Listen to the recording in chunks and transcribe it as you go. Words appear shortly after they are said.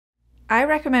I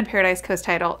recommend Paradise Coast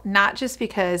Title, not just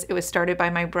because it was started by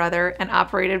my brother and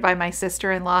operated by my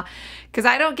sister-in-law, because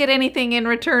I don't get anything in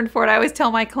return for it. I always tell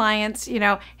my clients, you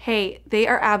know, hey, they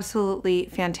are absolutely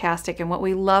fantastic. And what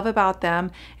we love about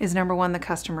them is, number one, the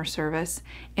customer service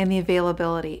and the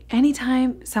availability.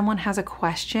 Anytime someone has a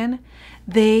question,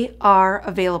 they are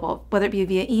available, whether it be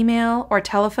via email or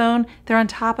telephone, they're on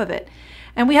top of it.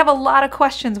 And we have a lot of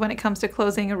questions when it comes to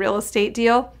closing a real estate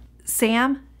deal.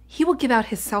 Sam, he will give out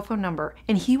his cell phone number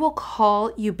and he will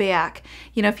call you back.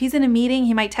 You know, if he's in a meeting,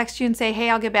 he might text you and say, hey,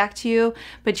 I'll get back to you,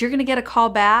 but you're gonna get a call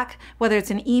back, whether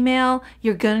it's an email,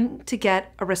 you're going to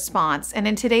get a response. And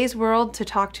in today's world, to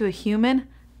talk to a human,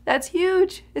 that's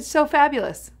huge. It's so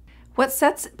fabulous. What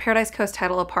sets Paradise Coast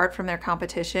Title apart from their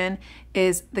competition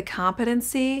is the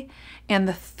competency and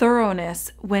the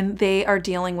thoroughness when they are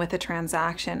dealing with a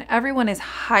transaction. Everyone is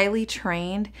highly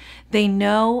trained. They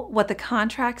know what the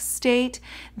contracts state,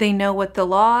 they know what the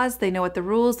laws, they know what the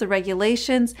rules, the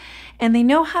regulations, and they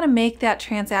know how to make that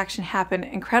transaction happen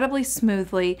incredibly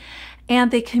smoothly.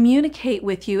 And they communicate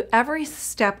with you every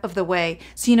step of the way,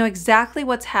 so you know exactly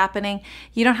what's happening.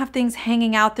 You don't have things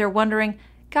hanging out there wondering,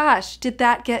 gosh, did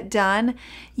that get done?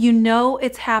 You know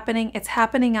it's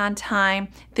happening on time.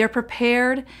 They're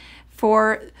prepared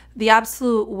for the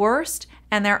absolute worst,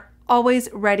 and they're always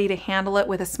ready to handle it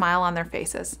with a smile on their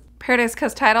faces. Paradise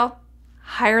Coast Title,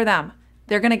 hire them.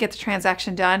 They're gonna get the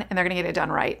transaction done, and they're gonna get it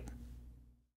done right.